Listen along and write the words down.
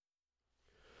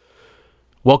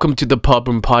Welcome to the Pub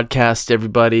Room Podcast,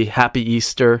 everybody. Happy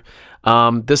Easter.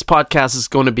 This podcast is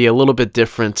going to be a little bit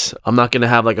different. I'm not going to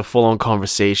have like a full-on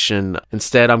conversation.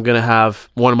 Instead, I'm going to have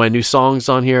one of my new songs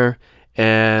on here,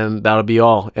 and that'll be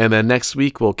all. And then next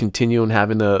week, we'll continue on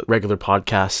having the regular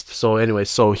podcast. So anyway,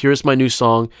 here's my new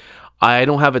song. I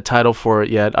don't have a title for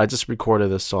it yet. I just recorded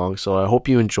this song, so I hope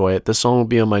you enjoy it. This song will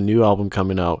be on my new album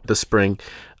coming out this spring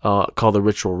called The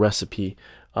Ritual Recipe.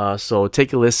 So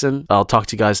take a listen. I'll talk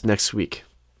to you guys next week.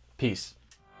 Peace.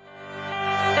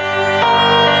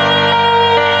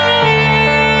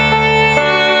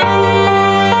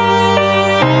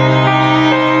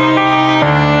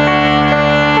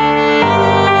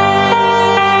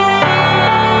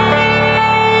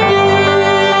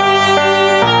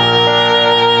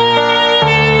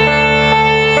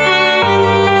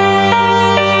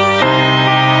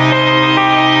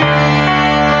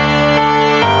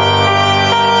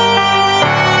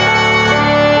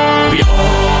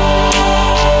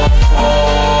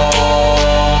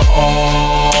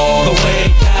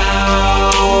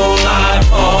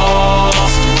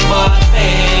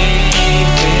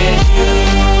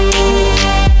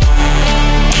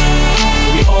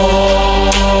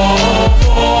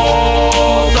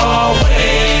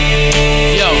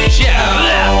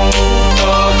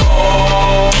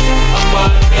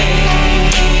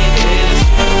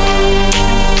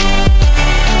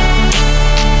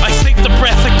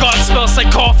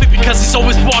 He's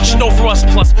always watching over us.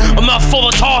 Plus, I'm not full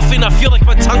of toffee and I feel like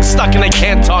my tongue's stuck and I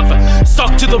can't talk.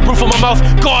 Stuck to the roof of my mouth.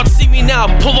 God, see me now.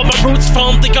 Pull up my roots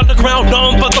from the underground.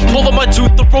 Numb, but the pull of my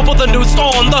tooth, the rope of the noose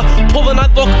on the pulling. I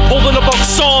look, holding a book.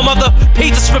 Psalm of the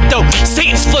pages ripped out.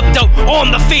 Satan's flipped out.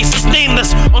 On the face is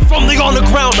nameless. I'm from the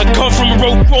underground. I come from a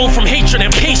road grown from hatred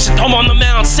and patience. I'm on the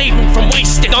mound, save me from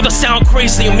wasting. Now to sound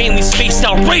crazy, I'm mainly spaced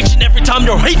out. Raging every time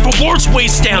your hateful words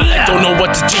waste down. I don't know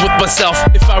what to do with myself.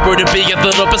 If I were to be a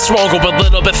little bit stronger, a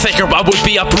little bit thicker, I would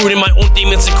be uprooting my own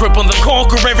demons and crippling them.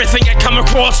 Conquer everything I come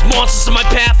across, monsters in my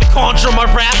path, and conjure my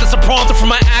wrath as a prompter for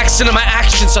my action, and my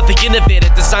actions are the innovator.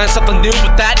 Design something new,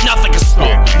 but that nothing is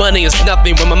small. Money is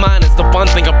nothing when my mind is the one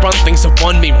thing. I run things that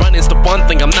run me. Run is the one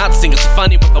thing I'm not seeing. It's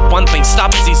funny with the one thing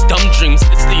stops these dumb dreams.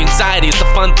 It's the anxiety, it's the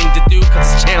fun thing to do,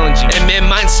 cause it's challenging. And man,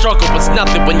 mind struggle was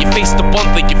nothing when you face the one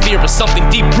thing you fear is something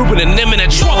deep rooted and imminent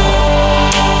trouble.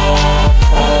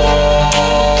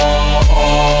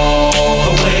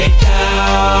 The way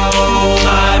down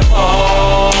I've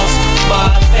lost my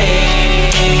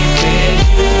faith in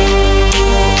you.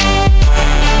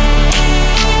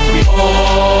 We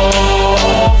all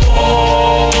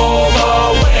fall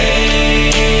the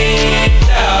way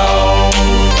down.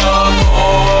 The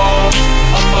cause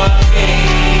of my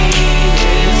pain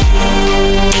is you.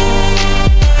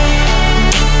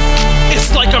 It's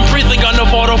like I'm breathing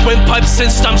underwater windpipes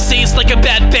since I'm seized like a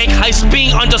bad bank heist.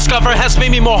 Being undiscovered has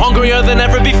made me more hungrier than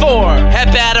ever before.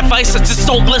 Had bad advice, I just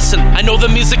don't listen. I know the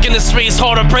music industry is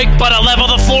hard to break, but I level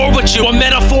the floor with you. A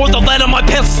metaphor, the lead on my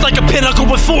pencil's like a pinnacle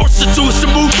with force to do to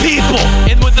move people.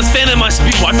 And with this fan in my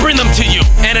spew, I bring them to you.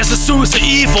 And as a source of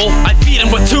evil, I feed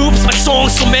them with tubes like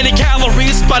songs, so many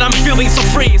calories, but I'm feeling so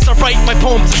free. So I write my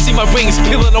poems to see my wings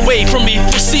peeling away from me.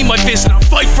 Foresee my vision, I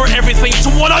fight for everything to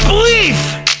what I believe.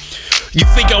 You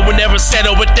think I would never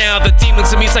settle it down? The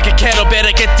demons in me's like a kettle,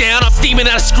 better get down. I'm steaming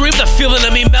out a scream, the feeling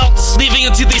in me melts, leaving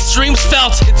into these streams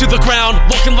felt into the ground,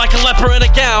 looking like a leper in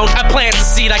a gown. I plant the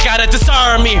seed, I got a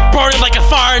desire in me, burning like a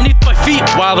fire beneath my feet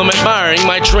while I'm admiring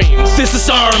my dreams. This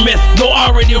is our myth, no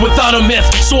irony without a myth.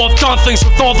 So I've done things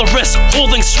with all the risk,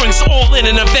 holding strings all in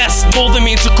a vest, molding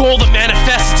me into gold and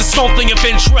manifest into something of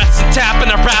interest. And tapping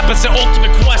a rap as an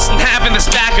ultimate quest, and having this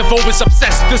back, I've always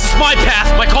obsessed. This is my path,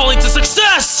 my calling to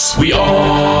success. We all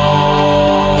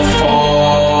fall